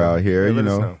calendar out here. Yeah, you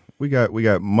know, we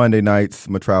got Monday nights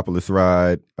Metropolis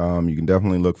Ride. You can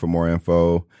definitely look for more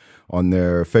info on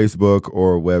their Facebook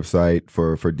or website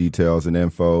for details and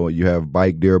info. You have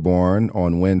Bike Dearborn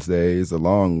on Wednesdays,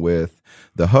 along with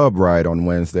the Hub Ride on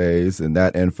Wednesdays, and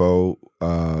that info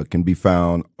can be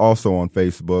found also on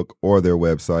Facebook or their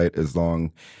website,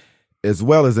 as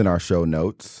well as in our show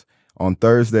notes. On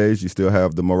Thursdays, you still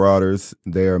have the Marauders.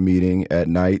 They are meeting at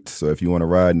night, so if you want to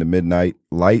ride in the midnight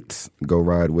lights, go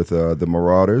ride with the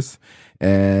Marauders.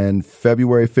 And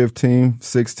February 15th,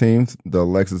 16th, the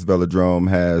Lexus Velodrome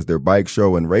has their bike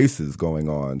show and races going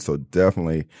on. So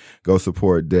definitely go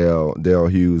support Dale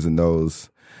Hughes and those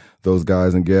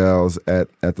guys and gals at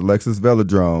the Lexus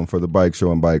Velodrome for the bike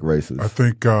show and bike races. I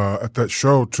think at that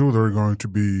show, too, there are going to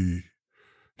be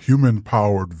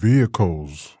human-powered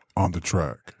vehicles on the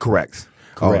track. Correct.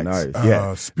 Oh, nice.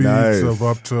 Yeah. Speeds of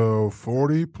up to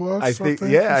 40 plus. I think.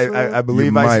 I believe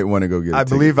you might want to go get. I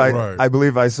believe Right. I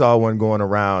believe I saw one going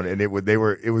around, and it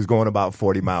was going about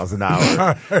 40 miles an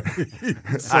hour.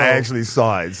 So, I actually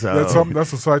saw it. So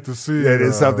that's a sight to see. it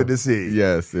is something to see.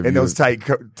 Yes, in those tight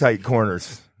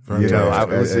corners. Fantastic. You know, it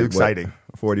was exciting.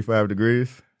 45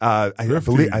 degrees. I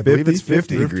believe it's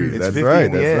 50 degrees. It's That's 50 right.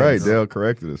 in the That's ends. right. Dale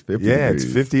corrected us. 50 Yeah, degrees.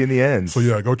 it's 50 in the ends. So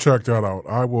yeah, go check that out.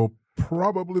 I will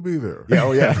probably be there. Yeah,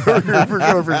 oh yeah, for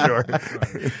sure.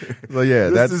 So yeah,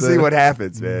 Just that's to see what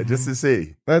happens, man. Just to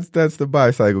see. That's the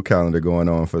Bycycle calendar going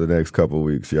on for the next couple of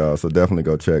weeks, y'all. So definitely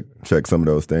go check some of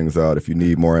those things out. If you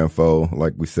need more info,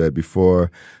 like we said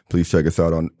before, please check us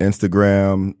out on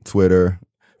Instagram, Twitter,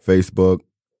 Facebook,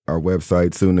 our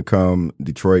website soon to come,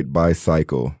 Detroit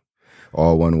Bycycle.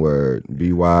 All one word,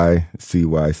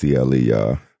 BYCYCLE,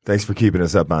 y'all. Thanks for keeping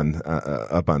us up on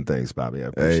things, Bobby. I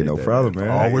appreciate Hey, no that, problem, man.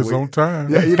 Always on time.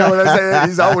 Yeah, you know what I'm saying?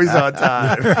 He's always on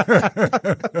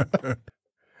time.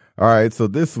 All right, so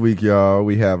this week, y'all,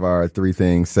 we have our Three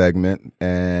Things segment,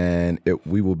 and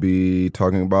we will be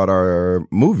talking about our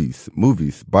movies,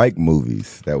 bike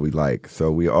movies that we like.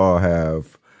 So we all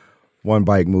have one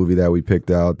bike movie that we picked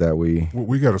out that we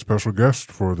got a special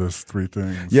guest for this Three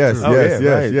Things. Yes,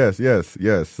 too.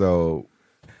 yes. So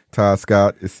Todd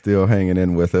Scott is still hanging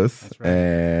in with us,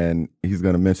 and he's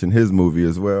going to mention his movie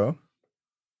as well.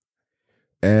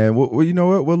 And well, you know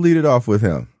what? We'll lead it off with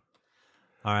him.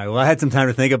 All right. Well, I had some time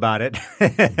to think about it,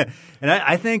 and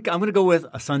I think I'm going to go with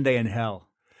A Sunday in Hell.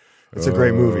 It's a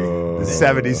great movie. The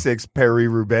 76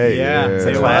 Paris-Roubaix. Yeah, It's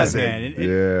say a less, classic.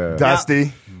 man.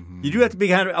 Dusty. You do have to be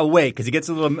kind of awake because it gets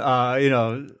a little,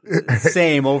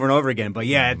 same over and over again. But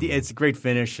yeah, it's a great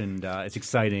finish and it's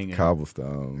exciting. And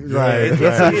Cobblestone. Right.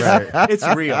 it's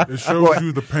real. It shows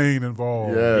you the pain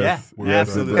involved. Yes. Yeah,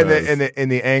 absolutely.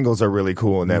 And the angles are really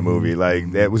cool in that movie.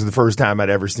 Like that was the first time I'd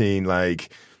ever seen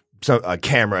like a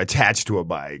camera attached to a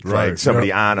bike, Right. like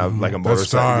somebody on a like a motorcycle.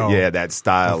 style. Yeah, that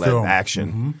style, The that film.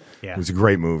 action. Yeah. It was a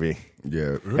great movie.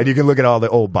 Yeah. And you can look at all the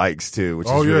old bikes too, which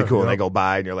is really yeah, cool. yeah. And they go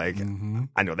by, and you're like,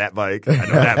 I know that bike. I know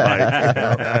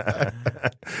that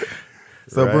bike.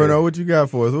 So Right. Bruno, what you got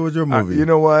for us? What was your movie? You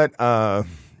know what?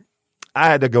 I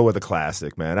had to go with a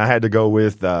classic, man. I had to go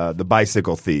with The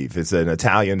Bicycle Thief. It's an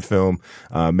Italian film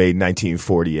made in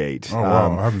 1948. Oh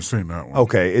wow, I haven't seen that one.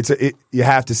 Okay, you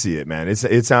have to see it, man.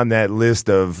 It's on that list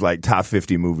of like top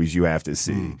 50 movies you have to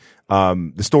see.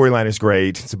 The storyline is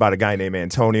great. It's about a guy named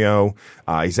Antonio.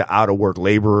 He's an out-of-work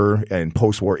laborer in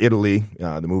post-war Italy.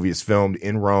 The movie is filmed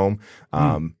in Rome.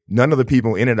 None of the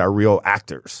people in it are real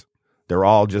actors. They're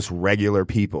all just regular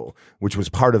people, which was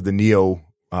part of the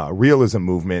realism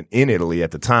movement in Italy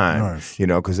at the time. Nice.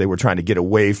 Because they were trying to get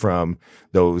away from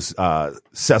those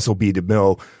Cecil B.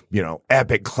 DeMille,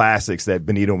 epic classics that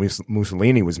Benito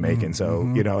Mussolini was making. So,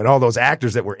 and all those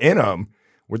actors that were in them,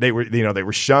 they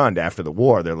were shunned after the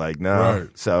war. They're like, no. Right.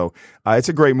 So it's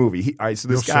a great movie. All right, so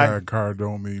this Your guy, sad car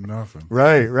don't mean nothing.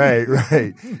 right.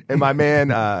 And my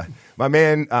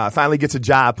man finally gets a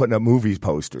job putting up movie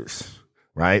posters.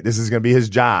 Right, this is going to be his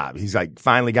job. He's like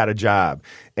finally got a job,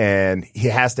 and he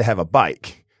has to have a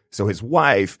bike. So his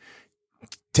wife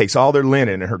takes all their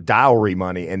linen and her dowry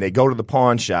money, and they go to the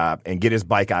pawn shop and get his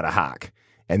bike out of hock.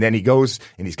 And then he goes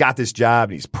and he's got this job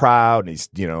and he's proud and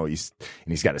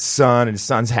he's got a son and his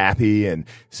son's happy. And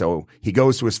so he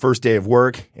goes to his first day of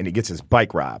work and he gets his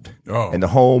bike robbed. Oh. And the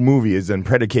whole movie is then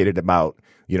predicated about,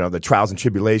 the trials and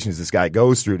tribulations this guy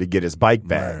goes through to get his bike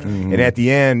back. Mm-hmm. And at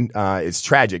the end, it's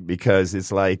tragic because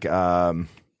it's like, I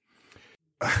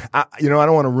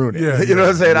don't want to ruin it. You know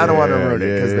what I'm saying? I don't want to ruin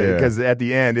it because at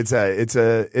the end, it's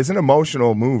an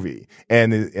emotional movie,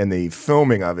 and the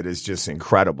filming of it is just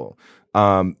incredible.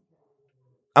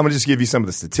 I'm gonna just give you some of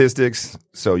the statistics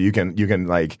so you can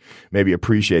like maybe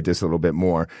appreciate this a little bit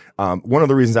more. One of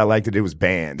the reasons I liked it was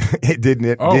banned. It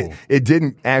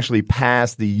didn't actually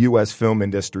pass the U.S. film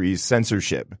industry's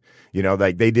censorship.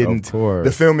 Like they didn't,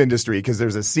 the film industry, because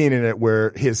there's a scene in it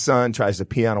where his son tries to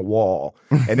pee on a wall.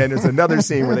 And then there's another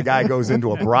scene where the guy goes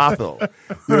into a brothel. You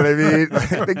know what I mean?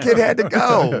 The kid had to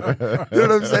go. You know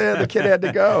what I'm saying? The kid had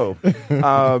to go.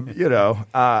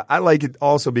 I like it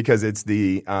also because it's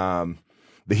the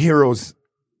heroes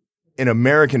in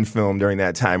American film during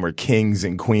that time were kings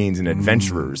and queens and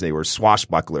adventurers. They were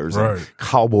swashbucklers and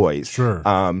cowboys. Sure.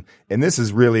 And this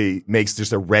is really makes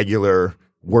just a regular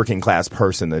working class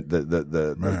person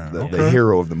the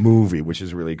hero of the movie, which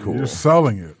is really cool. You're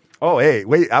selling it. Oh, hey,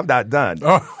 wait, I'm not done.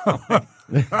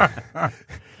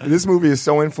 This movie is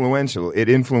so influential. It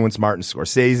influenced Martin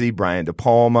Scorsese, Brian De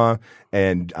Palma,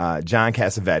 and John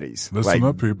Cassavetes. Listen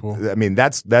up, people. I mean,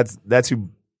 that's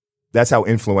how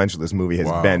influential this movie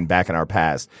has been back in our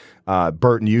past.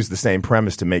 Burton used the same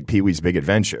premise to make Pee-wee's Big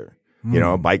Adventure.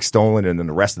 Bike stolen, and then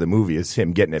the rest of the movie is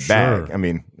him getting it back. I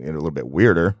mean, a little bit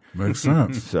weirder. Makes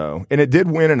sense. So, and it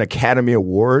did win an Academy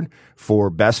Award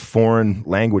for Best Foreign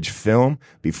Language Film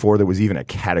before there was even a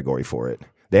category for it.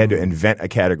 They had to invent a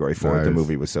category for it. The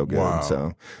movie was so good. Wow.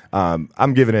 So,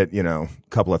 I'm giving it, a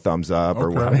couple of thumbs up.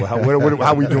 Or how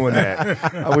are we doing that?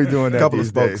 How are we doing that? A couple of these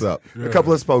spokes days? up. A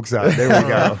couple of spokes up. There we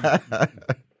go.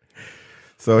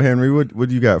 So, Henry,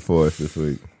 what you got for us this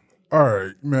week? All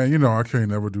right, man. I can't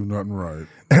never do nothing right.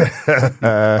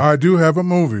 I do have a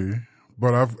movie,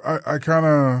 but I kind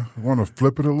of want to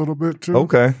flip it a little bit too.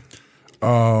 Okay.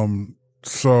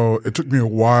 So it took me a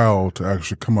while to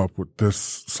actually come up with this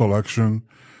selection,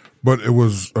 but it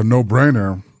was a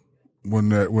no-brainer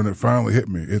when it finally hit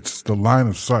me. It's The Line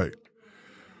of Sight,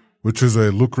 which is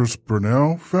a Lucas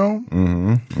Burnell film.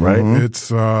 Mm-hmm. Right.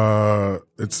 Mm-hmm.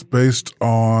 It's based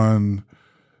on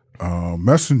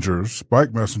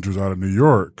bike messengers out of New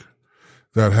York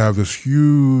that have this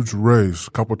huge race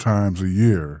a couple times a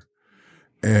year.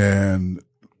 And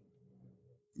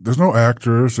there's no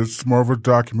actors. It's more of a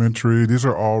documentary. These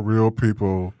are all real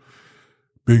people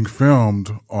being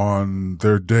filmed on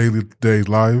their day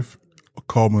life,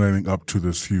 culminating up to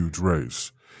this huge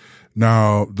race.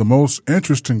 Now, the most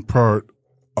interesting part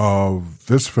of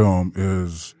this film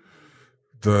is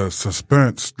the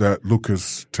suspense that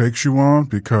Lucas takes you on,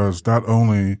 because not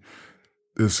only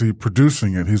is he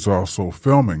producing it, he's also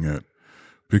filming it,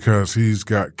 because he's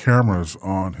got cameras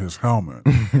on his helmet.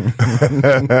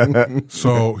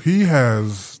 So he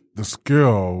has the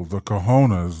skill, the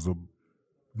cojones, the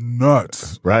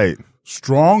nuts. Right.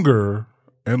 Stronger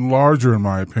and larger, in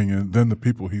my opinion, than the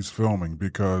people he's filming,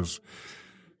 because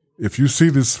if you see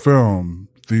this film,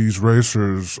 these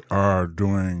racers are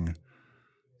doing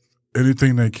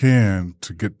anything they can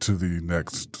to get to the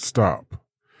next stop.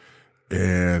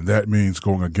 And that means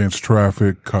going against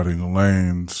traffic, cutting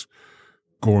lanes,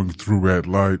 going through red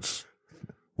lights.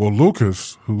 Well,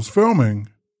 Lucas, who's filming,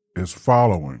 is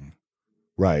following.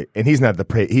 Right. And he's not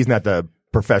the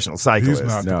professional cyclist. He's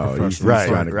not the professional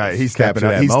cyclist. Right. He stepped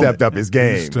up his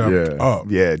game. He stepped up.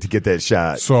 Yeah, to get that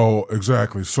shot. So,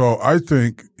 exactly. So, I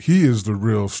think he is the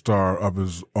real star of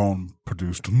his own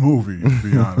produced movie, to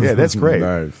be honest. Yeah, that's great.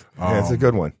 Nice. Yeah, it's a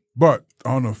good one. But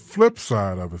on the flip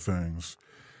side of things,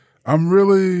 I'm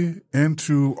really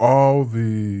into all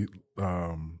the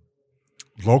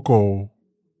local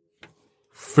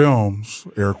films,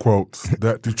 air quotes,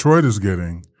 that Detroit is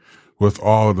getting with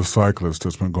all of the cyclists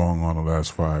that's been going on the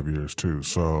last 5 years too.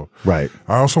 So right.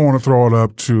 I also want to throw it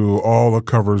up to all the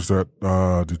covers that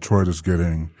Detroit is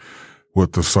getting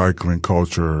with the cycling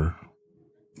culture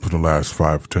for the last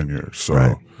 5 or 10 years. So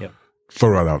right.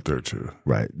 Throw that out there too.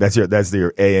 Right. That's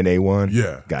your A and A1?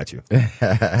 Yeah. Got you.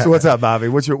 So what's up, Bobby?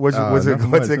 What's it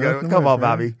come on,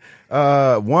 Bobby.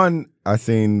 One I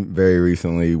seen very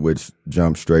recently, which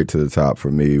jumped straight to the top for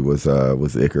me, was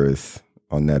Icarus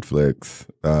on Netflix,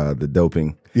 the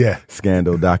doping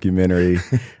scandal documentary.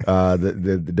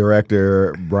 The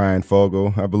director, Brian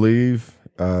Fogel, I believe,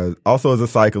 also is a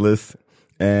cyclist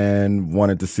and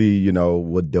wanted to see,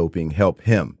 would doping help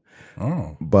him.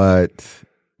 Oh. But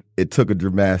it took a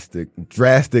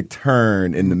drastic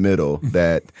turn in the middle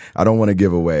that I don't want to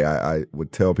give away. I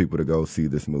would tell people to go see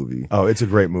this movie. Oh, it's a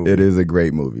great movie. It is a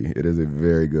great movie. It is a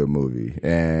very good movie.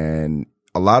 And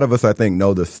a lot of us, I think,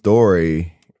 know the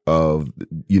story of,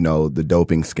 the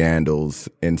doping scandals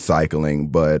in cycling,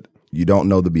 but you don't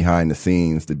know the behind the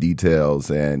scenes, the details,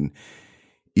 and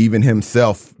even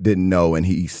himself didn't know, and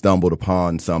he stumbled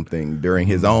upon something during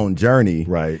his own journey,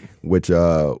 right? Which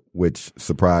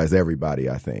surprised everybody,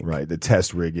 I think. Right, the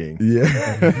test rigging. Yeah,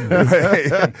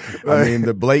 I mean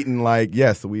the blatant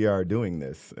yes, we are doing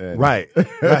this. And right.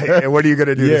 And what are you going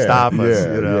to do to stop us?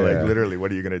 Yeah. Literally, what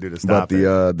are you going to do to stop it?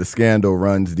 But the scandal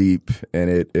runs deep, and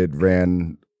it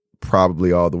ran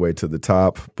probably all the way to the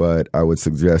top. But I would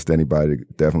suggest anybody to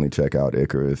definitely check out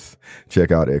Icarus.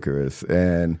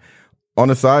 And on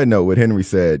a side note, what Henry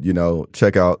said,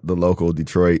 check out the local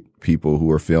Detroit people who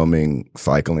are filming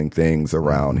cycling things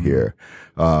around here.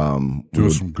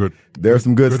 There's some good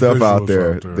stuff out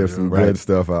there. There's some good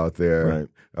stuff out there. Right.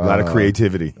 A lot of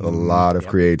creativity. A lot of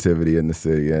creativity in the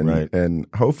city. And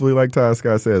hopefully, like Ty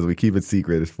Scott says, we keep it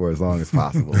secret for as long as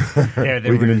possible.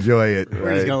 We can enjoy it.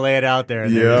 We're just going to lay it out there.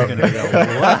 And they're just going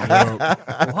to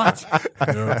go, what?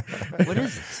 What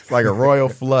is this? It's like a royal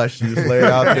flush. You just lay it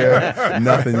out there.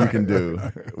 Nothing you can do.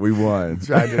 We won.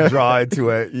 Trying to draw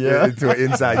into an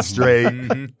inside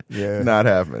straight. Yeah. Not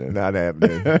happening.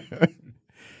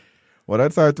 Well,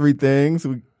 that's our 3 things.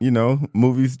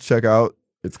 Movies to check out.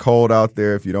 It's cold out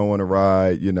there if you don't want to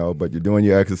ride, but you're doing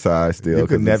your exercise still. You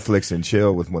could Netflix and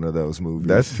chill with one of those movies.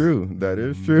 That's true. That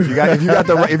is true. If you got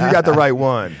the right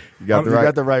one. You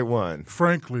got the right one.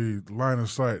 Frankly, line of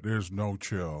sight, there's no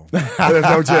chill. There's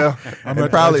no chill. I'm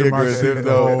probably aggressive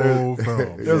though.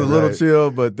 There's a little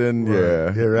chill, but then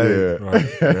right.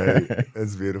 Right.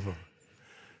 That's beautiful.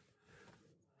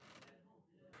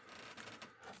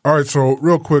 All right, so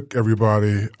real quick,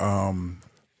 everybody,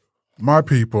 my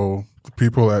people, the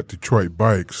people at Detroit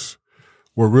Bikes,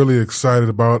 were really excited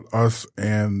about us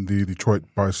and the Detroit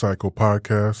Bycycle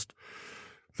podcast.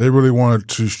 They really wanted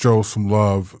to show some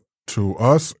love to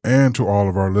us and to all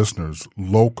of our listeners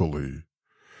locally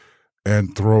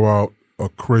and throw out a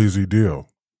crazy deal.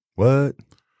 What?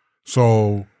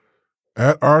 So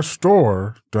at our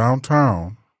store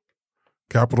downtown,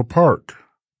 Capitol Park,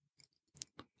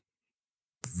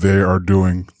 they are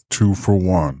doing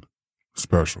 2-for-1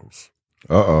 specials.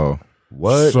 Uh-oh.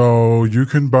 What? So you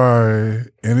can buy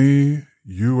any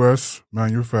U.S.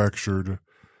 manufactured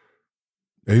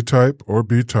A-type or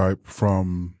B-type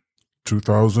from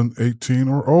 2018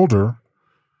 or older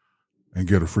and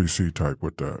get a free C-type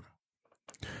with that.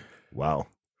 Wow.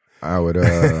 I would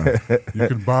you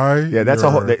can buy that's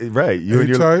a whole right.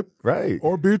 A-type right.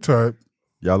 or B-type.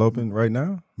 Y'all open right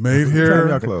now? Made here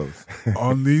y'all close?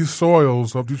 On these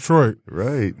soils of Detroit.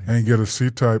 Right. And get a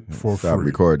C-type for free. Stop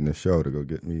recording the show to go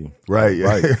get me. Right.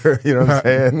 You know what I'm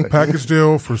saying? Package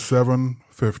deal for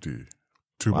 $750.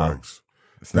 2 bikes.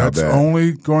 That's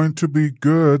only going to be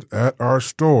good at our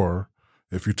store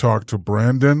if you talk to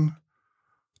Brandon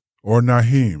or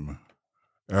Naheem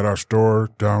at our store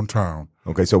downtown.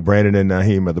 Okay, so Brandon and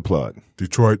Naheem are the plug.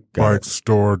 Detroit Bikes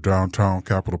Store downtown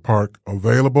Capitol Park.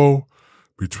 Available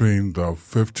between the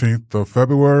 15th of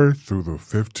February through the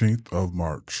 15th of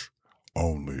March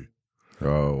only.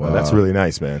 Oh, wow. Well, that's really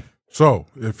nice, man. So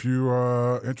if you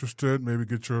are interested, maybe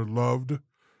get your loved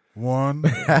one.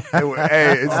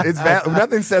 Hey, it's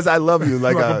nothing says I love you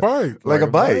like a bike. Like a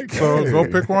bike. So go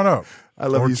pick one up. I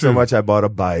love you so much I bought a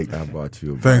bike. I bought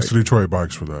you a bike. Thanks to Detroit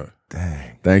Bikes for that.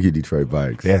 Dang. Thank you, Detroit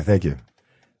Bikes. Yeah, thank you.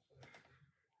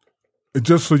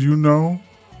 Just so you know,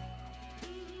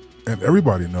 and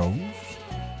everybody knows,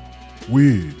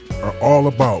 we are all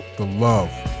about the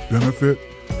love, benefit,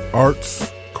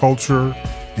 arts, culture,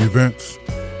 events,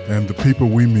 and the people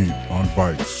we meet on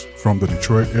bikes from the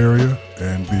Detroit area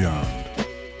and beyond.